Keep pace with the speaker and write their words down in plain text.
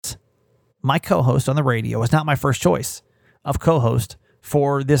my co-host on the radio was not my first choice of co-host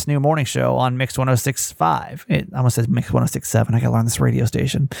for this new morning show on Mix 106.5. I almost said Mix 106.7. I got to learn this radio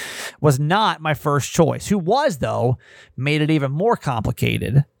station. Was not my first choice. Who was, though, made it even more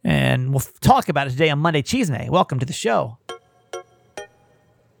complicated. And we'll talk about it today on Monday Cheesnay. Welcome to the show.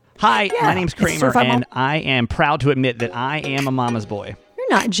 Hi, my name's Kramer, and I am proud to admit that I am a mama's boy. You're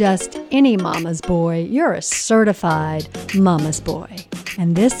not just any mama's boy. You're a certified mama's boy.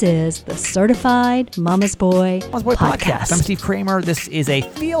 And this is the Certified Mama's Boy Podcast. I'm Steve Kramer. This is a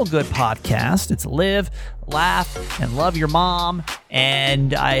feel-good podcast. It's live, laugh, and love your mom.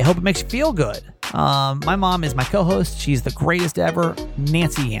 And I hope it makes you feel good. My mom is my co-host. She's the greatest ever,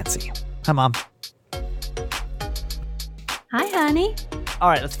 Nancy Yancey. Hi, Mom. Hi, honey. All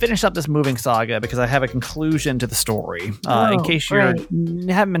right, let's finish up this moving saga because I have a conclusion to the story. In case you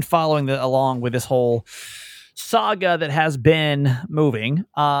haven't been following along with this whole saga that has been moving,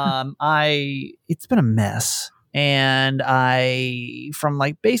 it's been a mess. And from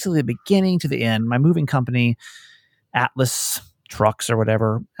like basically the beginning to the end, my moving company, Atlas Trucks or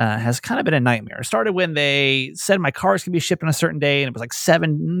whatever, has kind of been a nightmare. It started when they said my cars can be shipped on a certain day, and it was like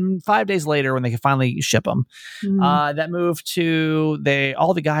 5 days later when they could finally ship them. That moved to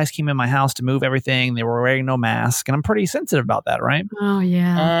all the guys came in my house to move everything. They were wearing no mask, and I'm pretty sensitive about that, right? Oh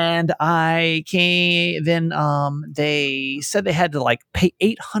yeah. And I came. Then they said they had to like pay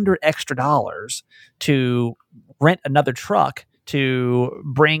 $800 extra to rent another truck to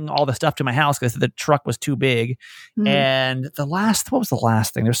bring all the stuff to my house because the truck was too big. And what was the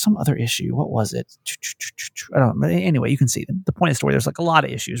last thing? There's some other issue. What was it? I don't know. Anyway, you can see the point of the story. There's like a lot of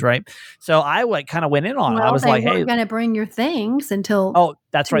issues, right? So I kind of went in on it. I was like, hey, going to bring your things until. Oh,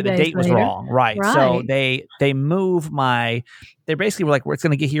 that's right. The date was later. wrong. Right. So they move they basically were like, it's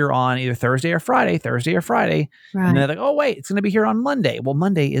going to get here on either Thursday or Friday. Right. And they're like, oh, wait, it's going to be here on Monday. Well,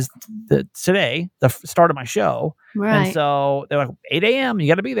 Monday is today, the start of my show. Right. And so they're like, 8 a.m., you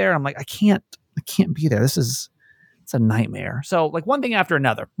got to be there. I'm like, I can't be there. It's a nightmare. So like one thing after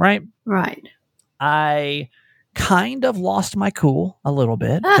another, right? Right. I kind of lost my cool a little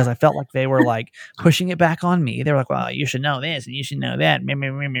bit because I felt like they were like pushing it back on me. They were like, well, you should know this and you should know that. And I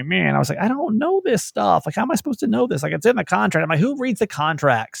was like, I don't know this stuff. Like, how am I supposed to know this? Like, it's in the contract. I'm like, who reads the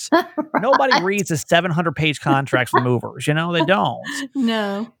contracts? Right. Nobody reads the 700-page contracts for movers. They don't.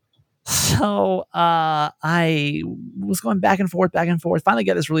 No. So I was going back and forth. Finally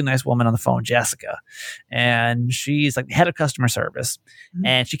got this really nice woman on the phone, Jessica. And she's like the head of customer service. Mm-hmm.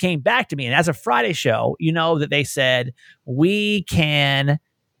 And she came back to me. And as a Friday show, that they said, we can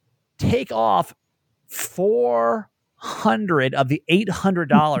take off $400 of the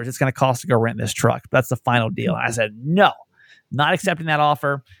 $800 it's going to cost to go rent this truck. That's the final deal. And I said, no, not accepting that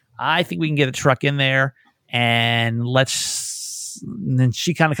offer. I think we can get a truck in there and and then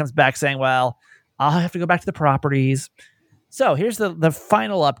she kind of comes back saying, well, I'll have to go back to the properties. So here's the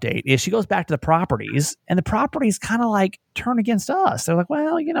final update is she goes back to the properties and the properties kind of like turn against us. They're like,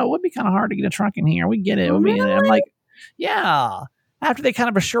 well, it would be kind of hard to get a truck in here. We get it. Really? I'm like, yeah. After they kind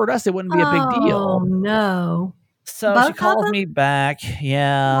of assured us it wouldn't be a big deal. Oh, no. So Both she calls me back.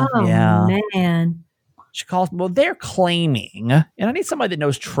 Yeah. Oh, yeah. Man. She calls me. Well, they're claiming, and I need somebody that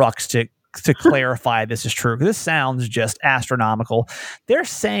knows trucks to clarify this is true, because this sounds just astronomical. They're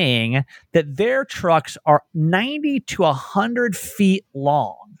saying that their trucks are 90 to 100 feet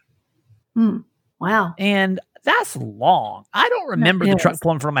long. Wow. And that's long. I don't remember the truck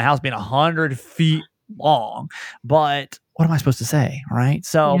pulling from my house being 100 feet long, but what am I supposed to say? Right.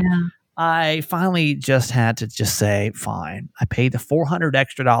 So I finally just had to say, fine. I paid the $400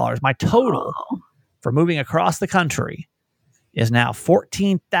 extra. My total for moving across the country is now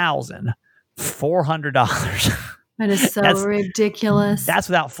 $14,400. That is so ridiculous. That's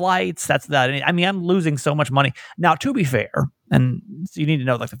without flights. That's without any. I mean, I'm losing so much money. Now, to be fair, and you need to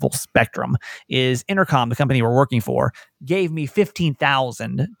know like the full spectrum, is Intercom, the company we're working for, gave me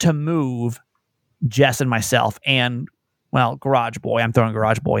 $15,000 to move Jess and myself and, well, Garage Boy. I'm throwing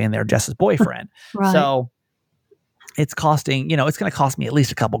Garage Boy in there, Jess's boyfriend. Right. So it's costing, it's going to cost me at least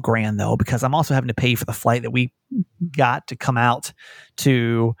a couple grand though, because I'm also having to pay for the flight that we got to come out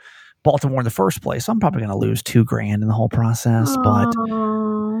to Baltimore in the first place. So I'm probably going to lose $2,000 in the whole process, but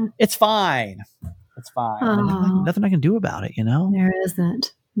it's fine. It's fine. Nothing I can do about it, There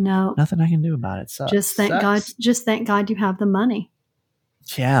isn't. No. Nothing I can do about it. So just thank God you have the money.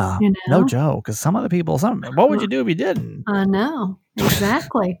 Yeah. No joke. Because some other people, what would you do if you didn't? I know.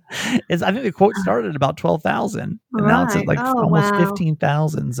 Exactly. I think the quote started at about 12,000 and now it's at like almost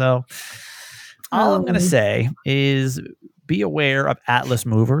 15,000. So all I'm going to say is be aware of Atlas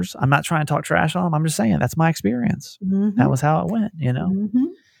movers. I'm not trying to talk trash on them. I'm just saying that's my experience. Mm-hmm. That was how it went, Mm-hmm.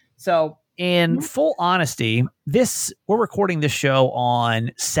 So in full honesty, we're recording this show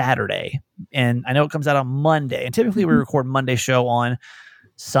on Saturday, and I know it comes out on Monday. And typically we record Monday show on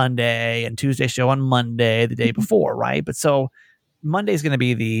Sunday and Tuesday show on Monday, the day before, right? But so Monday is going to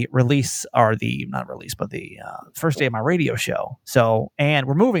be the release, or the not release, but the first day of my radio show. So, and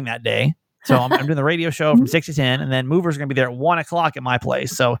we're moving that day. So I'm doing the radio show from 6 to 10, and then movers are going to be there at 1 o'clock at my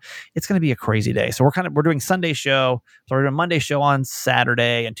place. So it's going to be a crazy day. So we're doing Sunday show. So we're doing Monday show on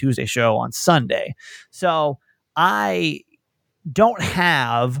Saturday and Tuesday show on Sunday. So I don't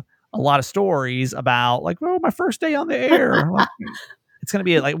have a lot of stories about like, oh, my first day on the air. Like, it's going to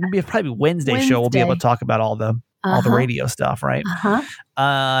be like, probably Wednesday show. We'll be able to talk about all the radio stuff. Right.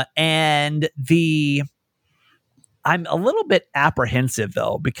 And I'm a little bit apprehensive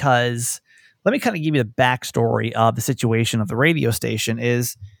though, because let me kind of give you the backstory of the situation of the radio station.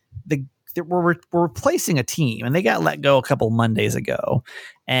 Is we're replacing a team, and they got let go a couple of Mondays ago,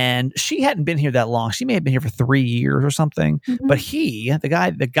 and she hadn't been here that long. She may have been here for 3 years or something, but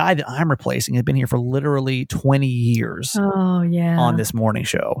the guy that I'm replacing had been here for literally 20 years. Oh yeah, on this morning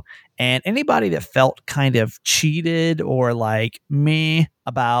show. And anybody that felt kind of cheated or like me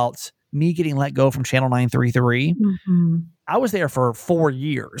about me getting let go from Channel 933, I was there for 4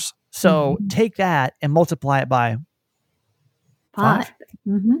 years. So take that and multiply it by 5.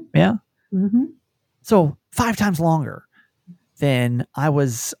 Yeah. So 5 times longer than I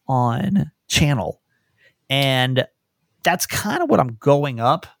was on channel. And that's kind of what I'm going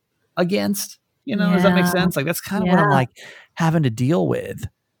up against. You know, does that make sense? Like, that's kind of what I'm like having to deal with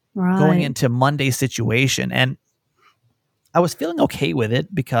going into Monday's situation. And I was feeling okay with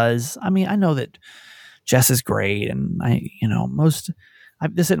it because, I mean, I know that Jess is great. And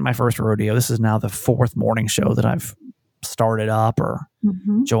this isn't my first rodeo. This is now the 4th morning show that I've started up or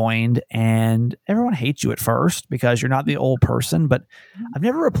joined, and everyone hates you at first because you're not the old person, but I've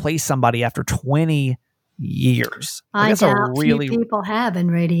never replaced somebody after 20 years. I doubt few people have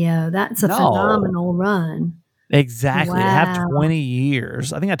in radio. That's a phenomenal run. Exactly. Wow. To have 20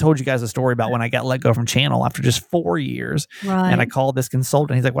 years. I think I told you guys a story about when I got let go from channel after just 4 years. Right. And I called this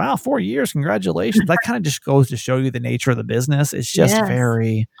consultant. He's like, wow, 4 years. Congratulations. That kind of just goes to show you the nature of the business. It's just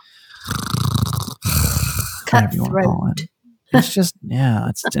very cutthroat. It's just,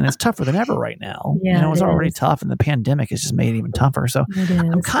 and it's tougher than ever right now. Yeah, it's already tough, and the pandemic has just made it even tougher. So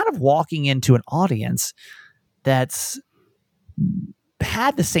I'm kind of walking into an audience that's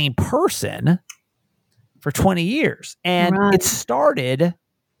had the same person for 20 years. And it started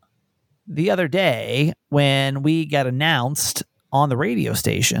the other day when we got announced on the radio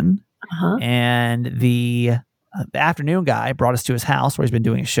station, and the afternoon guy brought us to his house where he's been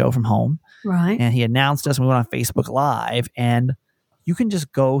doing a show from home. Right. And he announced us, and we went on Facebook Live, and you can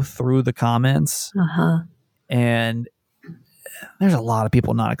just go through the comments, and there's a lot of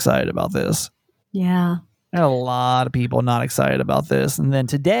people not excited about this. Yeah. There's a lot of people not excited about this. And then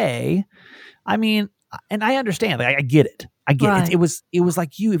today, I mean, and I understand, like, I get it. I get it. It was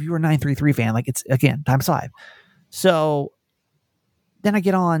like you, if you were a 933 fan, like, it's again times 5. So then I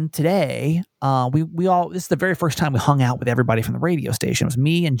get on today. This is the very first time we hung out with everybody from the radio station. It was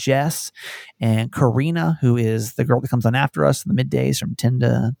me and Jess and Karina, who is the girl that comes on after us in the middays from 10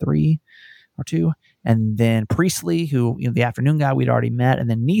 to 3 or 2. And then Priestley, who, the afternoon guy we'd already met. And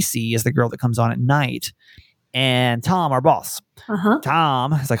then Nisi is the girl that comes on at night. And Tom, our boss,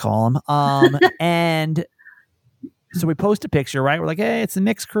 Tom, as I call him. And so we post a picture, right? We're like, hey, it's the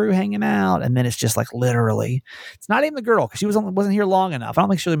Mix crew hanging out. And then it's just like, literally, it's not even the girl, because she wasn't here long enough. I don't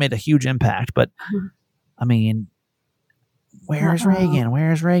think she really made a huge impact, but I mean, where's Reagan?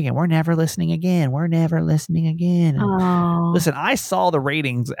 Where's Reagan? We're never listening again. We're never listening again. And listen, I saw the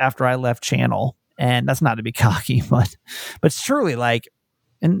ratings after I left channel, and that's not to be cocky, but it's truly like,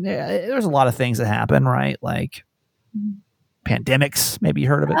 and there's a lot of things that happen, right? Like pandemics, maybe you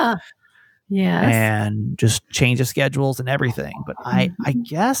heard of it. Yes. And just change of schedules and everything. But I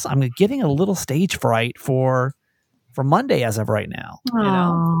guess I'm getting a little stage fright for Monday as of right now. Oh, you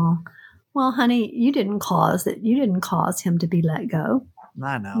know? Well, honey, you didn't cause it. You didn't cause him to be let go.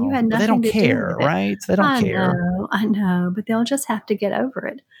 I know. You had nothing but they don't to care, do with it. right? They don't care. I know, but they'll just have to get over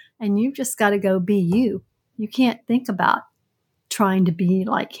it. And you've just got to go be you. You can't think about trying to be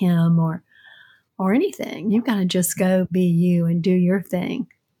like him or anything. You've got to just go be you and do your thing.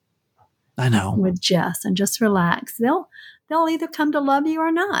 I know. With Jess, and just relax. They'll either come to love you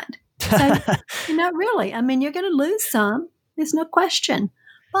or not. So, really. I mean, you're going to lose some. There's no question.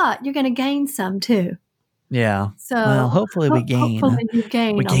 But you're going to gain some too. Yeah. So well, hopefully we gain. Hopefully you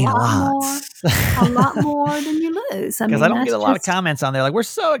gain, a lot more. A lot more than you lose. Because I don't get a lot of comments on there like, we're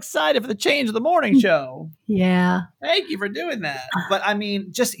so excited for the change of the morning show. Yeah. Thank you for doing that. But I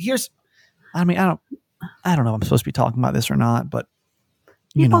mean, just I mean, I don't know if I'm supposed to be talking about this or not, but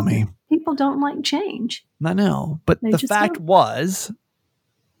you know me. People don't like change. I know, but the fact was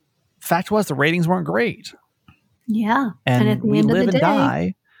the ratings weren't great. Yeah. And at the we end of live the and day,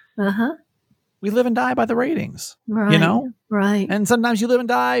 die. Uh-huh. We live and die by the ratings. Right. You know? Right. And sometimes you live and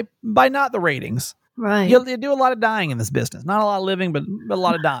die by not the ratings. Right. You do a lot of dying in this business. Not a lot of living, but a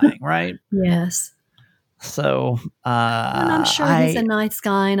lot of dying, right? Yes. So, and I'm sure he's a nice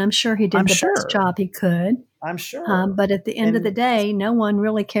guy, and I'm sure he did the best job he could. I'm sure. But at the end of the day, no one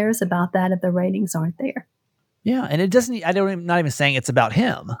really cares about that if the ratings aren't there. Yeah, and it doesn't. I'm not even saying it's about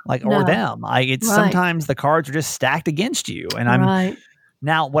him, or them. Sometimes the cards are just stacked against you, and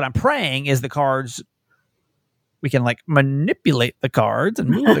now what I'm praying is the cards. We can manipulate the cards and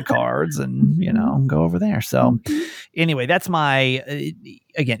move the cards and, go over there. So anyway, that's my,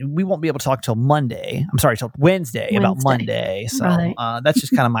 again, we won't be able to talk till Monday. I'm sorry, till Wednesday. About Monday. So that's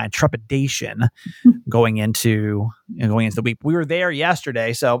just kind of my trepidation going into the week. We were there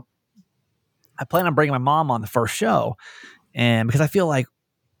yesterday. So I plan on bringing my mom on the first show. And because I feel like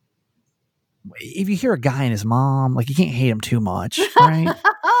if you hear a guy and his mom, you can't hate him too much, right?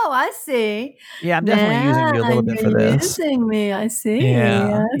 Oh, I see. Yeah, I'm definitely using you a little bit for this. Using me, I see.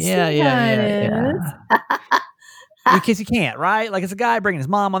 Yeah. Because you can't, right? It's a guy bringing his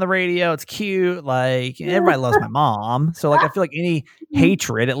mom on the radio. It's cute. Everybody loves my mom. So, I feel like any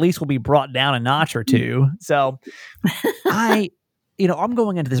hatred at least will be brought down a notch or two. So, I'm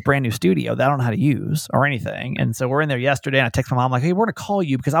going into this brand new studio that I don't know how to use or anything. And so we're in there yesterday and I text my mom hey, we're going to call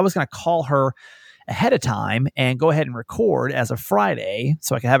you because I was going to call her ahead of time and go ahead and record as of Friday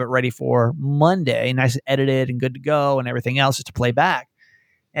so I can have it ready for Monday, nice and edited and good to go and everything else just to play back.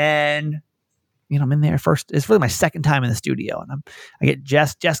 And, I'm in there first. It's really my second time in the studio. And I get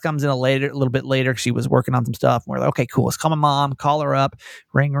Jess. Jess comes in a little bit later because she was working on some stuff. And we're like, okay, cool. Let's call my mom, call her up,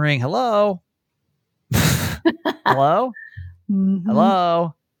 ring, ring. Hello. Hello. Mm-hmm.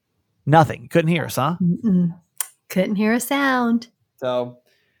 Hello? Nothing. Couldn't hear us, huh? Mm-mm. Couldn't hear a sound. So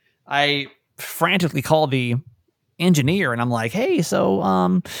I frantically called the engineer and I'm like, hey,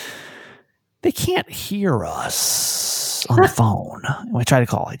 so they can't hear us on the phone. And I try to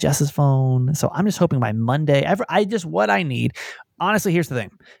call Jess's phone. So I'm just hoping by Monday, what I need. Honestly, here's the thing.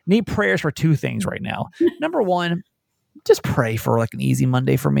 Need prayers for two things right now. Number one, just pray for an easy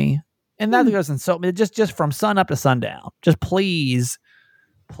Monday for me. And that goes in just from sun up to sundown. Just please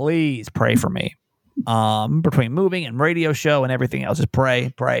pray for me. Between moving and radio show and everything else, just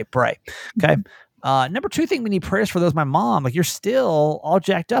pray. Okay. Number two thing, we need prayers for those. My mom, you're still all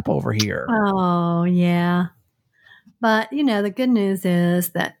jacked up over here. Oh yeah, but the good news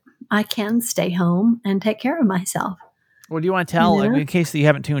is that I can stay home and take care of myself. Well, do you want to tell, in case you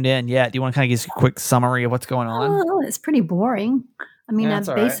haven't tuned in yet? Do you want to kind of give us a quick summary of what's going on? Oh, it's pretty boring. I mean, I've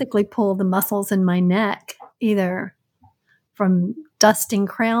basically pulled the muscles in my neck, either from dusting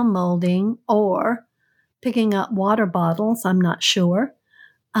crown molding or picking up water bottles. I'm not sure.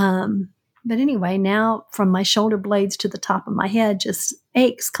 But anyway, now from my shoulder blades to the top of my head just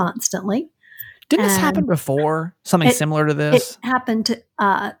aches constantly. Didn't this happen before? Something similar to this? It happened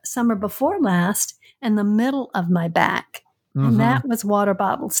summer before last in the middle of my back. Mm-hmm. And that was water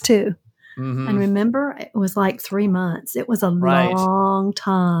bottles too. Mm-hmm. And remember, it was 3 months. It was a long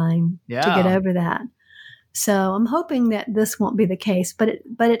time to get over that. So I'm hoping that this won't be the case, but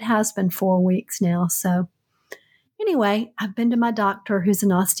it has been 4 weeks now. So anyway, I've been to my doctor who's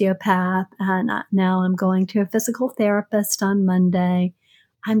an osteopath, and now I'm going to a physical therapist on Monday.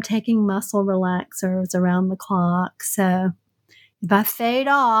 I'm taking muscle relaxers around the clock. So if I fade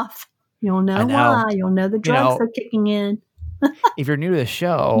off, you'll know why. You'll know the drugs are kicking in. If you're new to the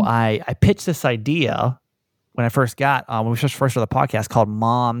show, I pitched this idea when I first got when we first started the podcast called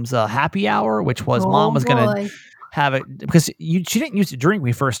Mom's Happy Hour, which was Mom was going to have it because she didn't used to drink when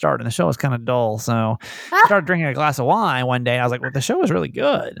we first started, and the show was kind of dull. So I started drinking a glass of wine one day. And I was like, "Well, the show was really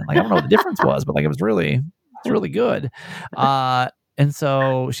good. I don't know what the difference was, but it was really good." And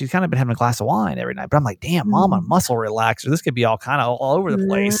so she's kind of been having a glass of wine every night. But I'm like, "Damn, Mom, on muscle relaxer. This could be all kind of all over the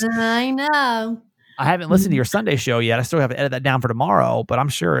place." I know. I haven't listened to your Sunday show yet. I still have to edit that down for tomorrow, but I'm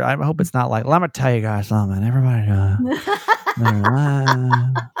sure. I hope it's not well, I'm going to tell you guys something. Everybody,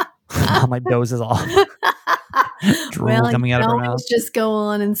 all my doses off. Drool coming out of her mouth. Just go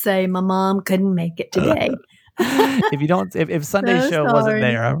on and say, my mom couldn't make it today. if Sunday's show wasn't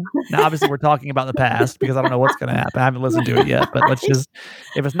there, now obviously we're talking about the past because I don't know what's going to happen. I haven't listened to it yet, but let's just,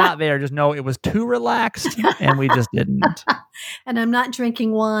 if it's not there, just know it was too relaxed and we just didn't. And I'm not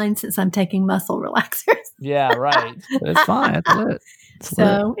drinking wine since I'm taking muscle relaxers. Yeah, right. But it's fine. That's it.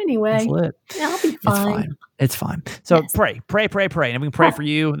 So anyway, it's lit. I'll be fine. It's fine. So Yes. pray. And if we can pray for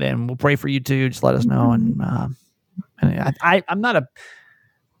you, then we'll pray for you too. Just let us know. And I'm not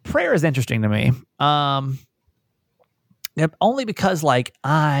prayer is interesting to me. Only because like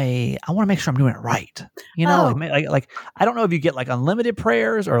I want to make sure I'm doing it right. Like I don't know if you get like unlimited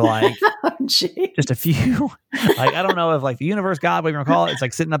prayers or like just a few. Like I don't know if like the universe, God, whatever you want to call it, it's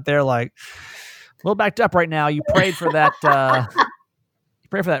like sitting up there like a little backed up right now. You prayed for that. You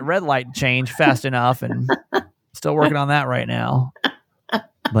prayed for that red light change fast enough, and still working on that right now.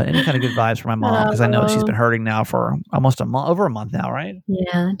 But any kind of good vibes for my mom because I know she's been hurting now for almost over a month now, right?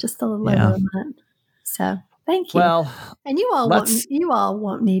 Yeah, just a little over a month. So. Thank you. Well, and you all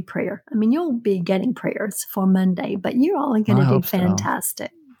won't need prayer. I mean, you'll be getting prayers for Monday, but you all are going to do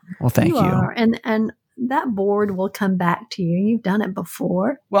fantastic. So. Well, thank you. And that board will come back to you. You've done it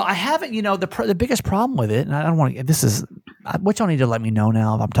before. Well, I haven't. The biggest problem with it, and I don't want to. This is what y'all need to let me know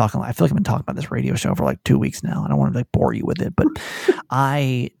now. If I'm talking, I feel like I've been talking about this radio show for like 2 weeks now. I don't want to like bore you with it, but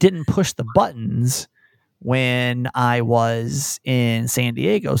I didn't push the buttons when I was in San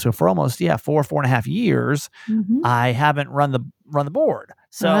Diego. So for almost 4.5 years, I haven't run the board.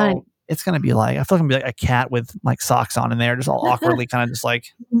 So it's gonna be like I feel like I'm gonna be like a cat with like socks on in there, just all awkwardly kind of just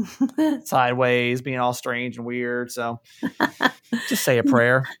like sideways, being all strange and weird. So just say a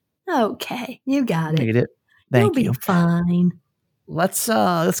prayer. Okay, you got it. Need it. Thank you. You'll be fine. Let's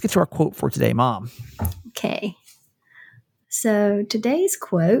get to our quote for today, Mom. Okay. So today's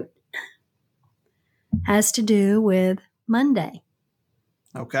quote has to do with Monday.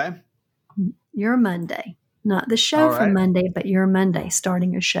 Okay. Your Monday. Not the show for Monday, but your Monday,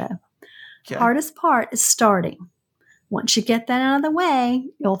 starting your show. Okay. Hardest part is starting. Once you get that out of the way,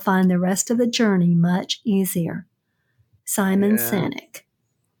 you'll find the rest of the journey much easier. Simon Sinek.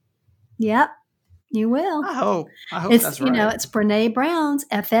 Yep, you will. I hope that's right. It's Brene Brown's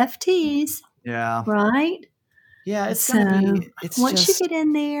FFTs. Yeah. Right? Yeah, it's once you get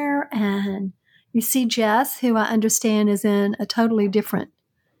in there and you see Jess, who I understand is in a totally different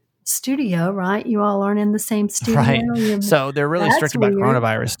studio, right? You all aren't in the same studio. Right. So they're really strict about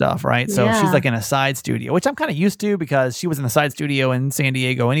coronavirus stuff, right? So she's like in a side studio, which I'm kind of used to because she was in the side studio in San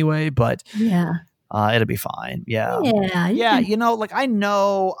Diego anyway, but it'll be fine. Yeah. Like I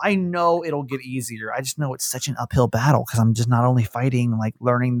know it'll get easier. I just know it's such an uphill battle because I'm just not only fighting like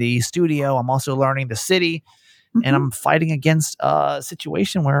learning the studio, I'm also learning the city. And I'm fighting against a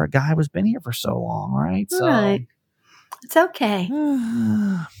situation where a guy was been here for so long, right? It's okay.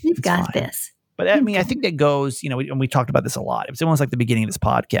 You've got this. But I mean, I think that goes, and we talked about this a lot. It was almost like the beginning of this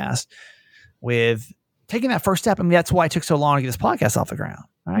podcast with taking that first step. I mean, that's why it took so long to get this podcast off the ground.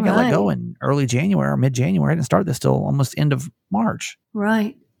 Right? I got let go in early January or mid-January. I didn't start this till almost end of March.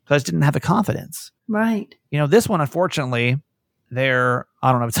 Right. So I just didn't have the confidence. Right. This one, unfortunately, I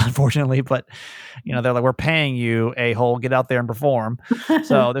don't know if it's unfortunately, but they're like, we're paying you a-hole, get out there and perform.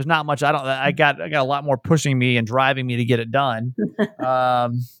 So there's not much. I got a lot more pushing me and driving me to get it done.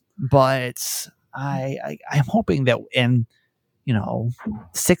 But I'm hoping that in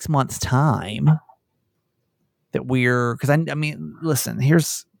 6 months time that because I mean, listen,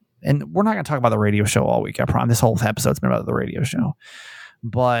 and we're not going to talk about the radio show all week. I promise. This whole episode's been about the radio show,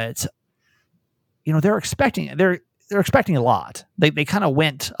 but they're expecting a lot. They kind of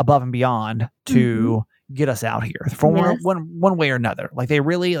went above and beyond to get us out here from one way or another. Like they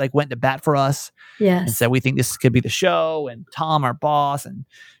really like went to bat for us and said, we think this could be the show. And Tom, our boss, and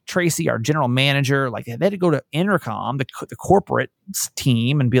Tracy, our general manager, like they had to go to Intercom, the corporate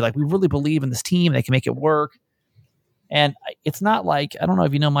team, and be like, we really believe in this team. They can make it work. And it's not like, I don't know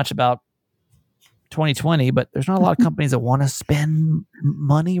if you know much about 2020, but there's not a lot of companies that want to spend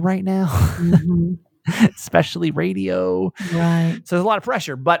money right now. Especially radio. Right. So there's a lot of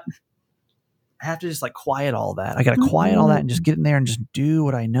pressure, but I have to just like quiet all that. I got to quiet all that and just get in there and just do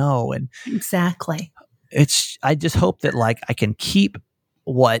what I know. And exactly. I just hope that like I can keep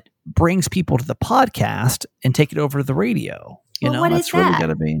what brings people to the podcast and take it over to the radio. What that's is really that? got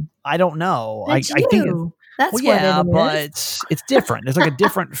to be. I don't know. I think that's what it is. But it's different. There's like a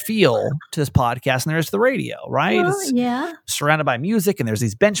different feel to this podcast than there is to the radio, right? It's surrounded by music and there's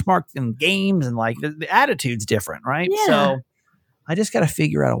these benchmarks and games and like the attitude's different, right? Yeah. So I just got to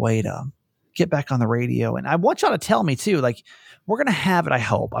figure out a way to get back on the radio. And I want y'all to tell me too, like we're going to have it, I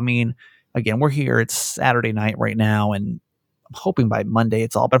hope. I mean, again, we're here. It's Saturday night right now. And I'm hoping by Monday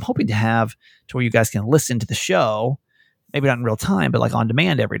but I'm hoping to have to where you guys can listen to the show. Maybe not in real time, but like on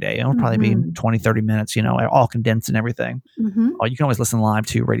demand every day. It'll probably be 20, 30 minutes, all condensed and everything. Oh, you can always listen live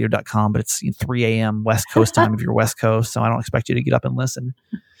to radio.com, but it's 3 a.m. West Coast time if you're West Coast. So I don't expect you to get up and listen.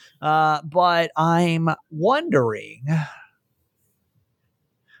 But I'm wondering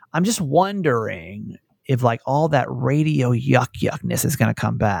I'm just wondering if like all that radio yuckness is going to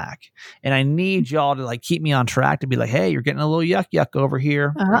come back. And I need y'all to like keep me on track to be like, hey, you're getting a little yuck over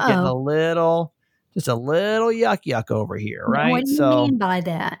here. We're getting just a little yuck over here, right? What do you mean by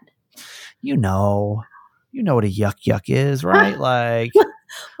that? You know what a yuck is, right? Like,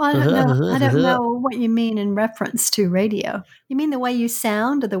 well, I don't know what you mean in reference to radio. You mean the way you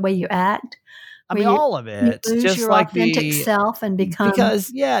sound or the way you act? I mean, all of it. You lose just your like authentic self and become there's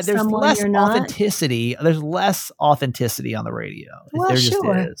less you're not? authenticity. There's less authenticity on the radio. Well, there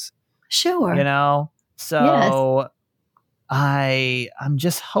sure. just is. Sure. You know? So yes. I'm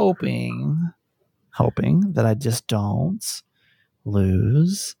just hoping that I just don't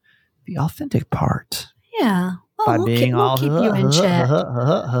lose the authentic part. Yeah. Well, by being we'll keep you in check.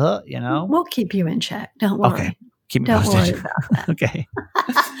 You know? We'll keep you in check. Don't worry. Okay. Keep me Don't posted. worry about that. Okay.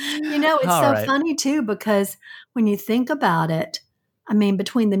 It's All so funny too, because when you think about it, I mean,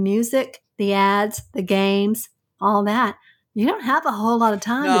 between the music, the ads, the games, all that, you don't have a whole lot of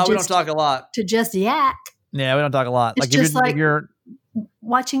time we don't talk a lot. to just yak. Yeah, we don't talk a lot. It's like just if you're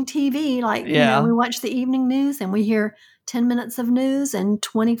watching TV, like, we watch the evening news and we hear 10 minutes of news and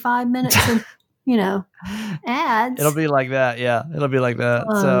 25 minutes of, ads. It'll be like that. Yeah, it'll be like that.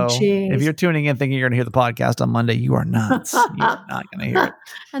 Oh, so geez. if you're tuning in thinking you're going to hear the podcast on Monday, you are nuts. You're not going to hear it.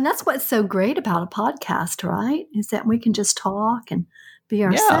 And that's what's so great about a podcast, right? Is that we can just talk and be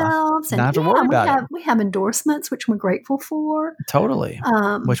ourselves. Not have to worry about it. We have endorsements, which we're grateful for. Totally.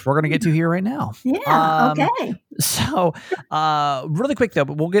 Which we're going to get to here right now. Yeah. Okay. So really quick though,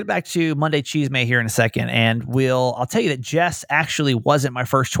 but we'll get back to Monday Cheesemay here in a second. And I'll tell you that Jess actually wasn't my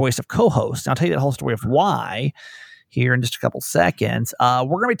first choice of co-host. And I'll tell you that whole story of why here in just a couple seconds. We're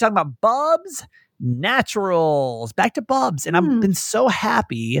going to be talking about Bubs Naturals. Back to Bubs. And I've been so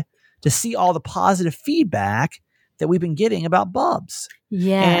happy to see all the positive feedback that we've been getting about Bubs.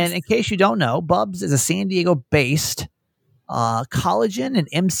 Yes. And in case you don't know, Bubs is a San Diego-based collagen and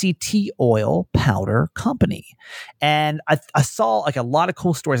MCT oil powder company. And I saw like a lot of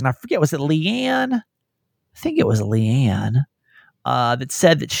cool stories, and I forget, was it Leanne? I think it was Leanne that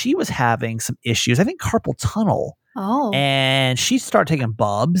said that she was having some issues. I think carpal tunnel. Oh. And she started taking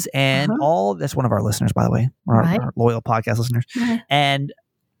Bubs and that's one of our listeners, by the way, our loyal podcast listeners. Right. And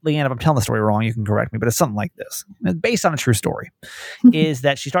Leanne, if I'm telling the story wrong, you can correct me, but it's something like this. It's based on a true story, is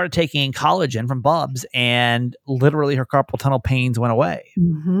that she started taking collagen from Bubs and literally her carpal tunnel pains went away.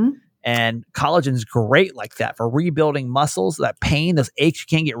 Mm-hmm. And collagen's great like that for rebuilding muscles, that pain, those aches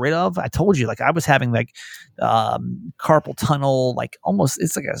you can't get rid of. I told you, like I was having like carpal tunnel, like almost,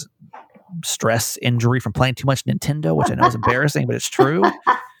 it's like a stress injury from playing too much Nintendo, which I know is embarrassing, but it's true.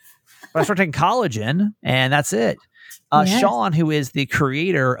 But I started taking collagen and that's it. Yes. Sean, who is the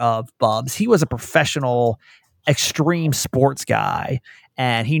creator of Bubs, he was a professional extreme sports guy,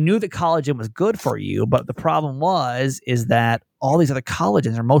 and he knew that collagen was good for you. But the problem is that all these other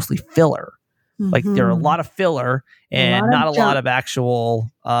collagens are mostly filler. Mm-hmm. Like there are a lot of filler and not a lot of actual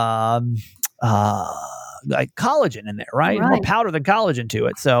like collagen in there, right? More powder than collagen to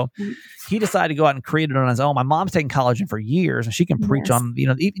it. So he decided to go out and create it on his own. My mom's taking collagen for years, and she can preach on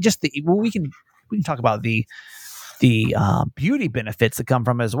just we can talk about the beauty benefits that come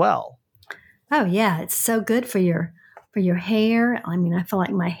from it as well. Oh yeah, it's so good for your hair. I mean, I feel like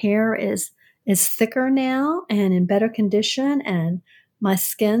my hair is thicker now and in better condition, and my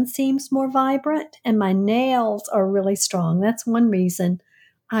skin seems more vibrant, and my nails are really strong. That's one reason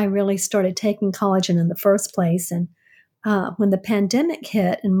I really started taking collagen in the first place. And when the pandemic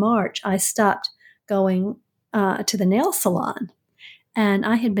hit in March, I stopped going to the nail salon, and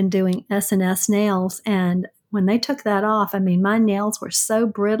I had been doing S&S nails, and when they took that off, I mean, my nails were so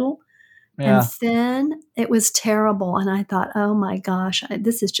brittle and thin. It was terrible. And I thought, oh my gosh,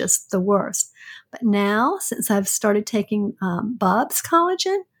 this is just the worst. But now, since I've started taking Bubs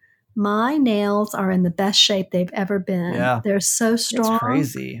collagen, my nails are in the best shape they've ever been. Yeah. They're so strong. It's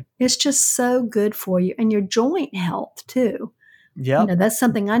crazy. It's just so good for you. And your joint health too. Yeah. That's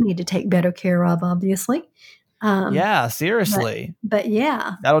something I need to take better care of, obviously. Seriously. But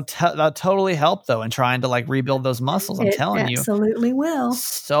yeah. That'll totally help though in trying to like rebuild those muscles. I'm telling you. Absolutely will.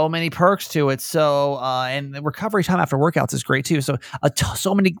 So many perks to it. So, and the recovery time after workouts is great too. So,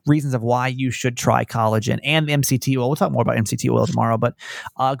 so many reasons of why you should try collagen and the MCT oil. We'll talk more about MCT oil tomorrow, but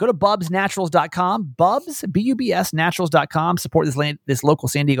go to bubsnaturals.com, Bubs, B-U-B-S, naturals.com, support this local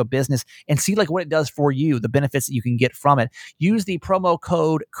San Diego business and see like what it does for you, the benefits that you can get from it. Use the promo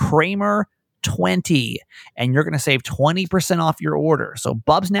code Kramer20 and you're going to save 20% off your order. So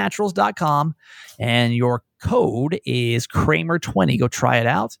bubsnaturals.com and your code is Kramer20. Go try it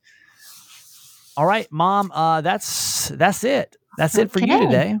out. All right, Mom, that's it. That's it for you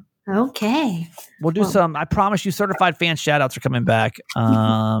today. Okay. We'll do some, I promise you, certified fan shout-outs are coming back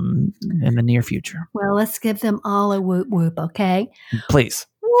in the near future. Well, let's give them all a whoop whoop, okay? Please.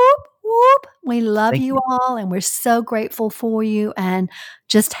 Whoop whoop. We love you all, and we're so grateful for you. And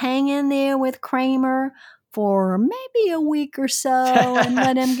just hang in there with Kramer for maybe a week or so and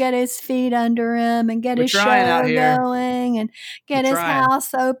let him get his feet under him and get his show going and get his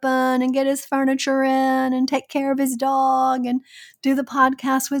house open and get his furniture in and take care of his dog and do the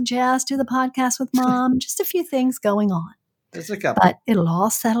podcast with Jess, do the podcast with Mom. Just a few things going on. There's a couple. But it'll all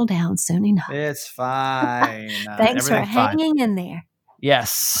settle down soon enough. It's fine. Thanks for hanging in there.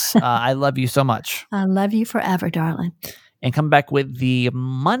 Yes. I love you so much. I love you forever, darling. And come back with the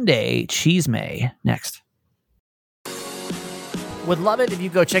Monday Cheese May next. Would love it if you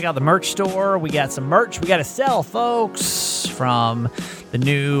go check out the merch store. We got some merch we got to sell, folks, from the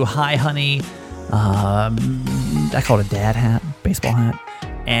new Hi Honey. I call it a dad hat, baseball hat.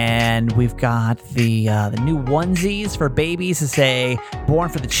 And we've got the new onesies for babies to say "Born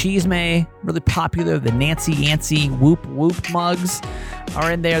for the Cheese May." Really popular. The Nancy Yancey Whoop Whoop mugs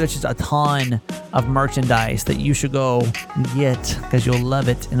are in there. There's just a ton of merchandise that you should go get because you'll love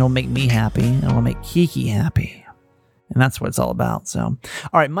it and it'll make me happy and it'll make Kiki happy. And that's what it's all about. So,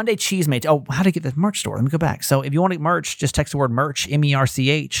 all right, Monday Cheese Mate. Oh, how to get the merch store? Let me go back. So if you want to get merch, just text the word merch,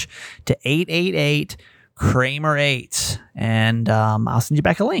 MERCH, to 888-Kramer8. And I'll send you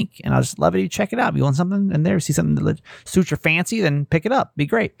back a link. And I'll just love it if you check it out. If you want something in there, see something that suits your fancy, then pick it up. Be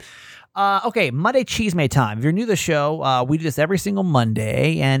great. Okay, Monday Cheese May time. If you're new to the show, we do this every single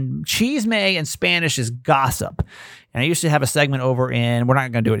Monday. And Cheese May in Spanish is gossip. And I used to have a segment over in, we're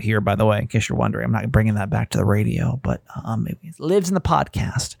not going to do it here, by the way, in case you're wondering. I'm not bringing that back to the radio, but it lives in the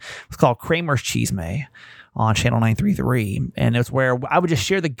podcast. It's called Kramer's Cheese May on Channel 933. And it's where I would just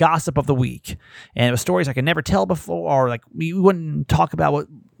share the gossip of the week. And it was stories I could never tell before, or like we wouldn't talk about what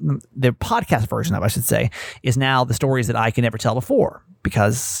the podcast version of, I should say, is now the stories that I can never tell before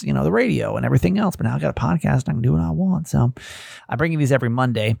because, you know, the radio and everything else. But now I got a podcast and I can do what I want. So I bring you these every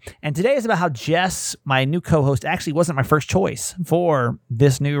Monday. And today is about how Jess, my new co-host, actually wasn't my first choice for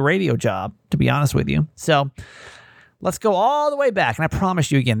this new radio job, to be honest with you. So let's go all the way back. And I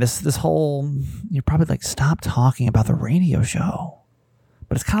promise you again, this whole, you're probably like, stop talking about the radio show.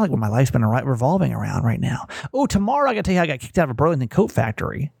 But it's kind of like what my life's been revolving around right now. Oh, tomorrow I got to tell you how I got kicked out of a Burlington coat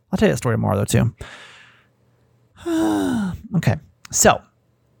factory. I'll tell you that story tomorrow, though, too. Okay, so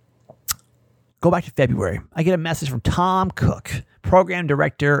go back to February. I get a message from Tom Cook, program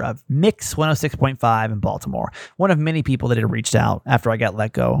director of Mix 106.5 in Baltimore. One of many people that had reached out after I got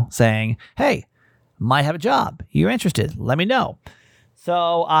let go saying, hey, might have a job. You're interested? Let me know.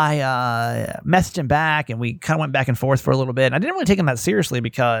 So I messaged him back, and we kind of went back and forth for a little bit. And I didn't really take him that seriously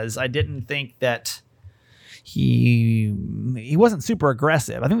because I didn't think that he wasn't super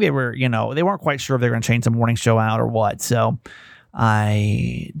aggressive. I think they were, they weren't quite sure if they were going to change the morning show out or what. So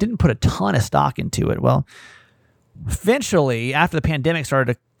I didn't put a ton of stock into it. Well, eventually, after the pandemic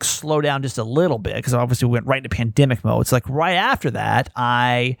started to slow down just a little bit, because obviously we went right into pandemic mode. So like right after that,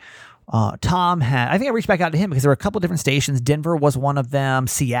 Tom had, I think I reached back out to him because there were a couple of different stations. Denver was one of them.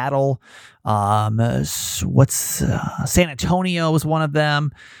 Seattle, San Antonio was one of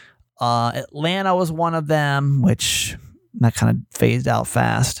them. Atlanta was one of them, which that kind of phased out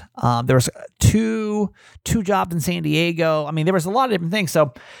fast. There was two jobs in San Diego. I mean, there was a lot of different things.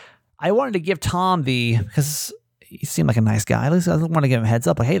 So I wanted to give Tom because he seemed like a nice guy. At least I want to give him a heads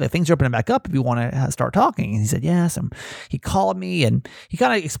up. Like, hey, the things are opening back up if you want to start talking. And he said, yes. And he called me and he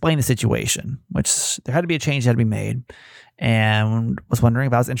kind of explained the situation, which there had to be a change that had to be made, and was wondering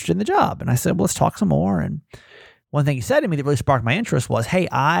if I was interested in the job. And I said, well, let's talk some more. And one thing he said to me that really sparked my interest was, hey,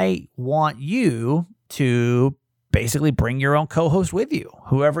 I want you to basically bring your own co-host with you,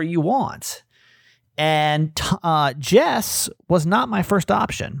 whoever you want. And Jess was not my first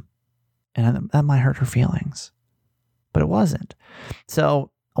option. And that might hurt her feelings. But it wasn't.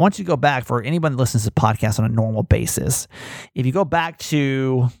 So I want you to go back, for anyone that listens to the podcast on a normal basis. If you go back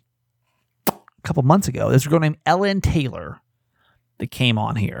to a couple months ago, there's a girl named Ellen Taylor that came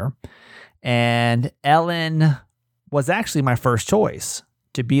on here. And Ellen was actually my first choice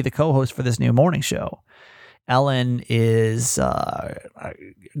to be the co-host for this new morning show. Ellen is a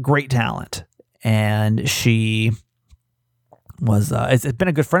great talent. And she was, it's been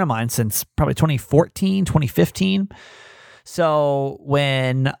a good friend of mine since probably 2014, 2015. So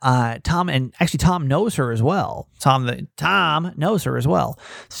when Tom knows her as well. Tom knows her as well.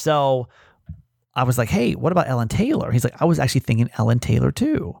 So I was like, hey, what about Ellen Taylor? He's like, I was actually thinking Ellen Taylor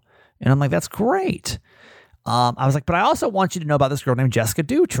too. And I'm like, that's great. I was like, but I also want you to know about this girl named Jessica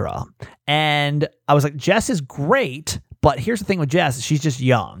Dutra. And I was like, Jess is great, But here's the thing with Jess, she's just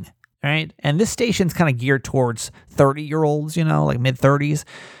young, right? And this station's kind of geared towards 30-year-olds, like mid-30s.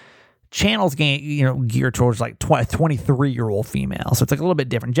 Channel's geared towards like 23-year-old female. So it's like a little bit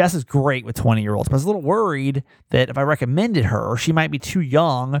different. Jess is great with 20-year-olds, but I was a little worried that if I recommended her, she might be too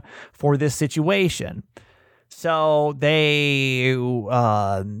young for this situation. So they went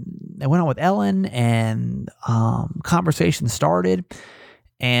on with Ellen, and conversation started.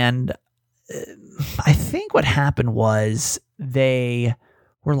 And I think what happened was they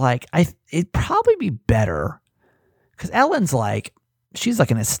were like, it'd probably be better, because Ellen's like, she's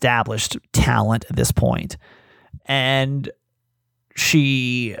like an established talent at this point. And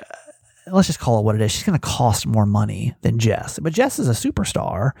she, let's just call it what it is. She's going to cost more money than Jess. But Jess is a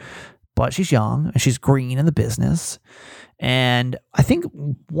superstar, but she's young and she's green in the business. And I think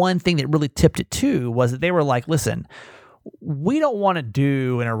one thing that really tipped it too was that they were like, listen, we don't want to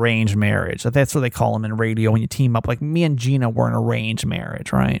do an arranged marriage. That's what they call them in radio when you team up. Like me and Gina were an arranged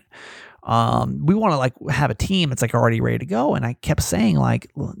marriage, right? We want to like have a team that's like already ready to go. And I kept saying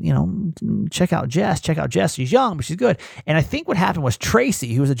like, check out Jess. She's young, but she's good. And I think what happened was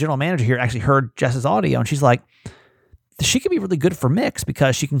Tracy, who was the general manager here, actually heard Jess's audio, and she's like, she could be really good for mix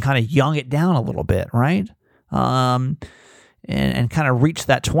because she can kind of young it down a little bit, right? And kind of reach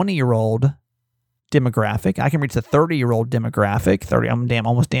that 20-year-old demographic. I can reach the 30-year-old demographic,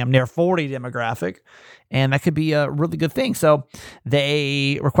 almost damn near 40 demographic, and that could be a really good thing. So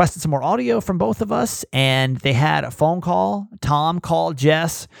they requested some more audio from both of us, and they had a phone call. Tom called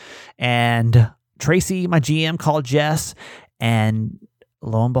Jess, and Tracy, my GM, called Jess, and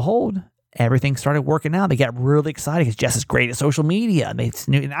lo and behold, everything started working out. They got really excited because Jess is great at social media.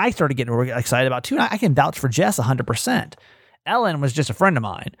 And I started getting really excited about it too. And I can vouch for Jess 100%. Ellen was just a friend of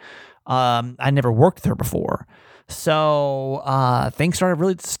mine. I never worked with her before. So things started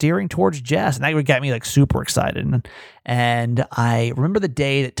really steering towards Jess, and that got me like super excited. And I remember the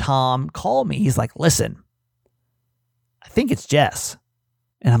day that Tom called me. He's like, listen, I think it's Jess.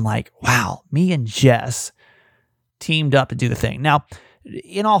 And I'm like, wow, me and Jess teamed up to do the thing. Now,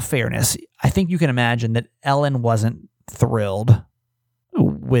 in all fairness, I think you can imagine that Ellen wasn't thrilled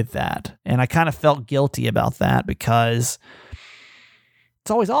with that. And I kind of felt guilty about that because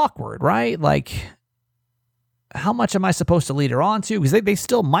it's always awkward, right? Like, how much am I supposed to lead her on to? Because they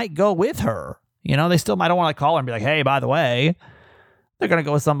still might go with her. They still might, I don't want to call her and be like, hey, by the way, they're going to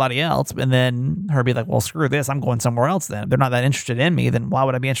go with somebody else. And then her be like, well, screw this. I'm going somewhere else then. If they're not that interested in me, then why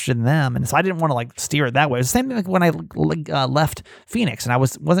would I be interested in them? And so I didn't want to like steer it that way. It was the same thing like when I left Phoenix, and I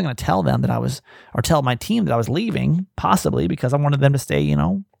wasn't going to tell them that or tell my team that I was leaving, possibly because I wanted them to stay,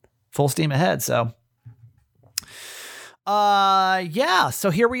 full steam ahead. So so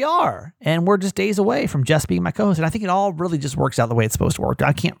here we are, and we're just days away from Jess being my co-host, and I think it all really just works out the way it's supposed to work.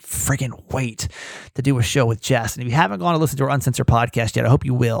 I can't friggin' wait to do a show with Jess, and if you haven't gone to listen to our Uncensored podcast yet, I hope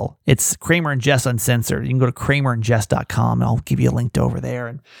you will. It's Kramer and Jess Uncensored. You can go to kramerandjess.com, and I'll give you a link over there,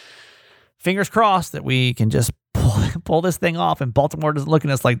 and fingers crossed that we can just pull this thing off, and Baltimore doesn't look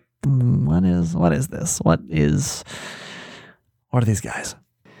at us like, what is this? What are these guys?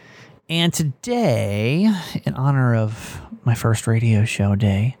 And today, in honor of my first radio show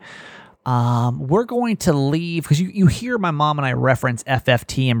day, we're going to leave, because you hear my mom and I reference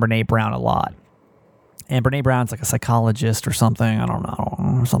FFT and Brene Brown a lot. And Brene Brown's like a psychologist or something. I don't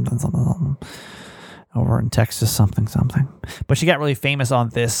know. Something. Over in Texas, something. But she got really famous on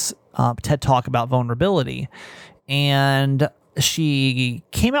this TED Talk about vulnerability. And she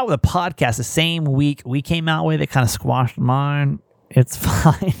came out with a podcast the same week we came out with. It kind of squashed mine. It's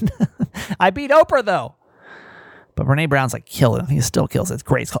fine. I beat Oprah, though. But Brene Brown's like, kill it. I think it still kills it. It's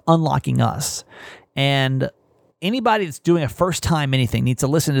great. It's called Unlocking Us. And anybody that's doing a first time anything needs to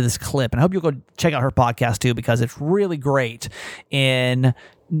listen to this clip. And I hope you'll go check out her podcast, too, because it's really great in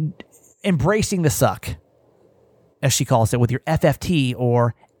embracing the suck, as she calls it, with your FFT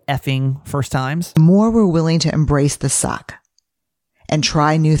or effing first times. The more we're willing to embrace the suck and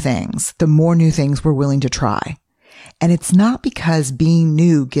try new things, the more new things we're willing to try. And it's not because being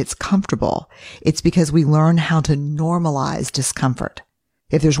new gets comfortable. It's because we learn how to normalize discomfort.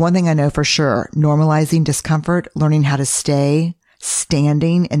 If there's one thing I know for sure, normalizing discomfort, learning how to stay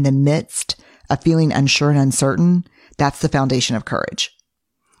standing in the midst of feeling unsure and uncertain, that's the foundation of courage.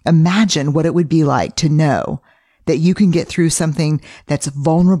 Imagine what it would be like to know that you can get through something that's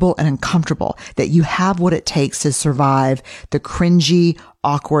vulnerable and uncomfortable, that you have what it takes to survive the cringy,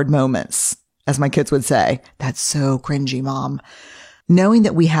 awkward moments. As my kids would say, that's so cringy, Mom. Knowing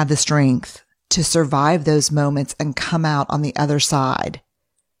that we have the strength to survive those moments and come out on the other side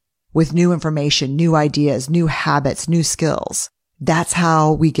with new information, new ideas, new habits, new skills. That's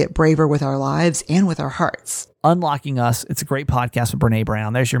how we get braver with our lives and with our hearts. Unlocking Us. It's a great podcast with Brene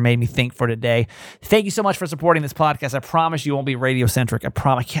Brown. There's your Made Me Think for today. Thank you so much for supporting this podcast. I promise you won't be radio-centric. I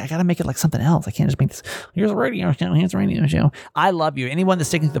promise. I got to make it like something else. I can't just make this, here's a radio show, here's a radio show. I love you. Anyone that's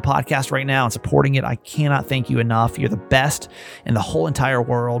sticking to the podcast right now and supporting it, I cannot thank you enough. You're the best in the whole entire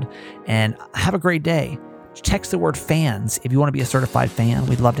world. And have a great day. Text the word fans if you want to be a certified fan.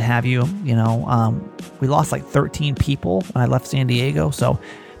 We'd love to have you. You know, we lost like 13 people when I left San Diego. So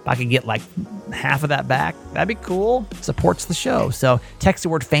if I could get like half of that back, that'd be cool. Supports the show. So text the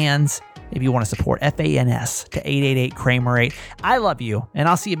word fans if you want to support, FANS, to 888-KRAMER8. I love you, and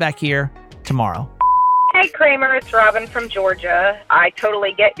I'll see you back here tomorrow. Hey, Kramer, it's Robin from Georgia. I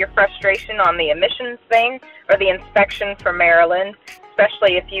totally get your frustration on the emissions thing or the inspection for Maryland,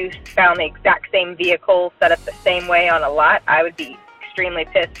 especially if you found the exact same vehicle set up the same way on a lot. I would be extremely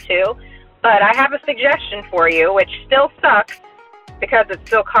pissed too. But I have a suggestion for you, which still sucks because it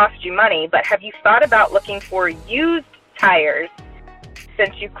still costs you money, but have you thought about looking for used tires?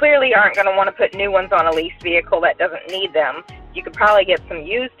 Since you clearly aren't going to want to put new ones on a leased vehicle that doesn't need them, you could probably get some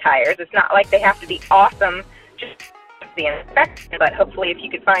used tires. It's not like they have to be awesome, just the inspection, but hopefully if you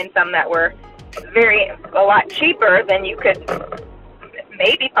could find some that were a lot cheaper, then you could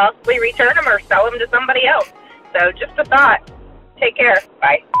maybe possibly return them or sell them to somebody else. So just a thought. Take care.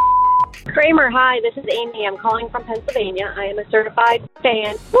 Bye. Kramer, hi, this is Amy. I'm calling from Pennsylvania. I am a certified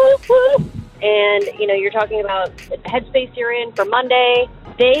fan. Woo, woo. And, you know, you're talking about the headspace you're in for Monday.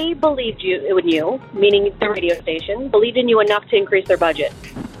 They believed in you, meaning the radio station, believed in you enough to increase their budget.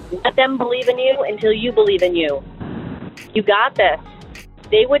 Let them believe in you until you believe in you. You got this.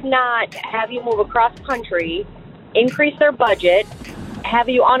 They would not have you move across country, increase their budget, have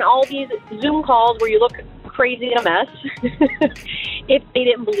you on all these Zoom calls where you look crazy and a mess if they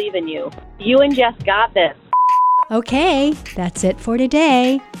didn't believe in you. You and Jess got this. Okay, that's it for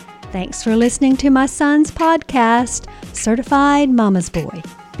today. Thanks for listening to my son's podcast, Certified Mama's Boy.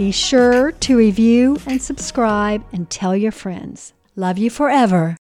 Be sure to review and subscribe and tell your friends. Love you forever.